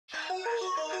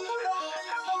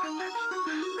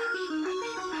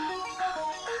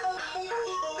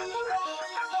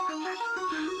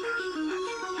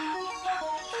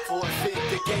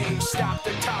stop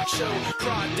the talk show.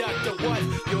 Product of what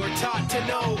you're taught to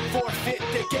know. Forfeit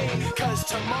the game, cause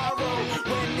tomorrow,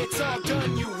 when it's all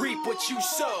done, you reap what you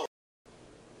sow.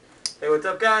 Hey, what's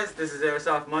up guys? This is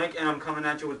Airsoft Mike and I'm coming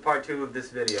at you with part 2 of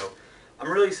this video.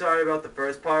 I'm really sorry about the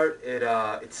first part.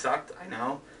 It sucked, I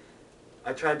know.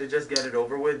 I tried to just get it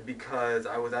over with because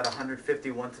I was at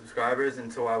 151 subscribers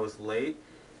and so I was late.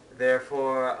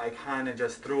 Therefore, I kind of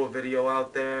just threw a video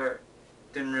out there.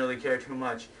 Didn't really care too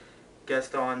much.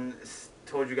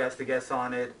 Told you guys to guess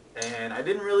on it, and I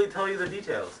didn't really tell you the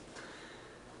details.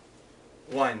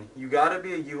 1, you gotta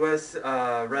be a U.S.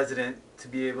 resident to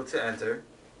be able to enter.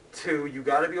 2, you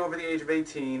gotta be over the age of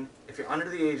 18. If you're under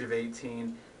the age of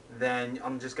 18, then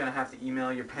I'm just gonna have to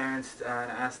email your parents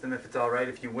and ask them if it's alright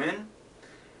if you win.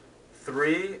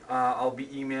 3, I'll be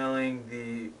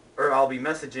I'll be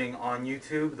messaging on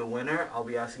YouTube the winner. I'll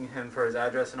be asking him for his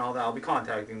address and all that. I'll be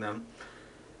contacting them.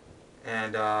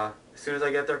 And as soon as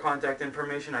I get their contact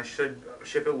information, I should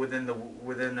ship it within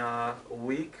a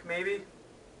week, maybe,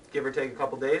 give or take a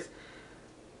couple days.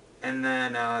 And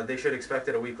then they should expect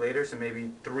it a week later, so maybe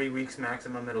 3 weeks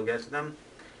maximum it'll get to them.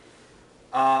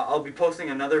 I'll be posting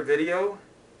another video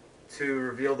to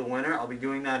reveal the winner. I'll be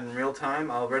doing that in real time.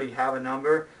 I already have a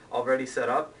number already set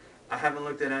up. I haven't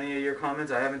looked at any of your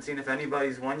comments. I haven't seen if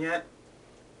anybody's won yet.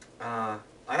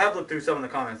 I have looked through some of the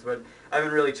comments, but I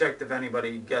haven't really checked if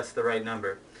anybody guessed the right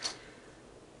number.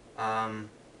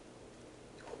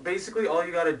 Basically, all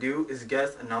you gotta do is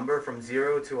guess a number from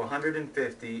 0 to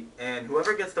 150, and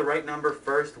whoever gets the right number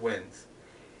first wins.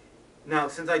 Now,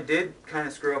 since I did kind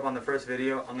of screw up on the first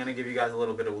video, I'm gonna give you guys a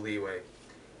little bit of leeway.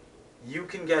 You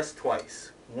can guess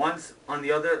twice. Once on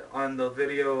the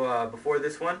video before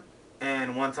this one,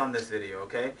 and once on this video,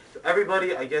 okay? So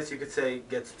everybody, I guess you could say,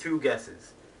 gets 2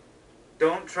 guesses.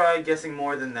 Don't try guessing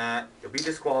more than that. You'll be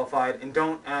disqualified, and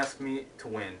don't ask me to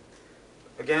win.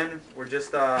 Again, we're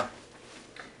just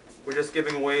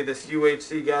giving away this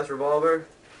UHC gas revolver.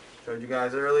 Showed you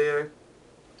guys earlier.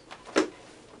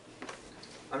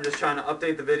 I'm just trying to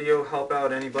update the video, help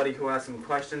out anybody who has some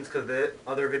questions, because the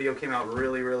other video came out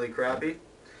really, really crappy.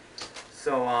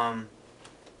 So,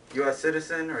 U.S.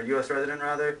 citizen, or U.S. resident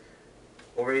rather,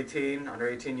 over 18, under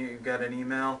 18 you get an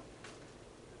email.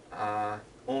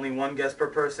 Only 1 guess per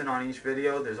person on each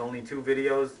video. There's only 2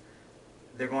 videos.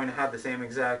 They're going to have the same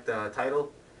exact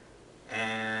title.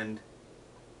 And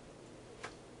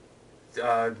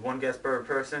 1 guess per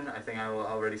person. I think I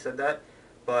already said that.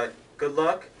 But good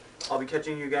luck. I'll be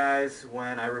catching you guys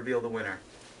when I reveal the winner.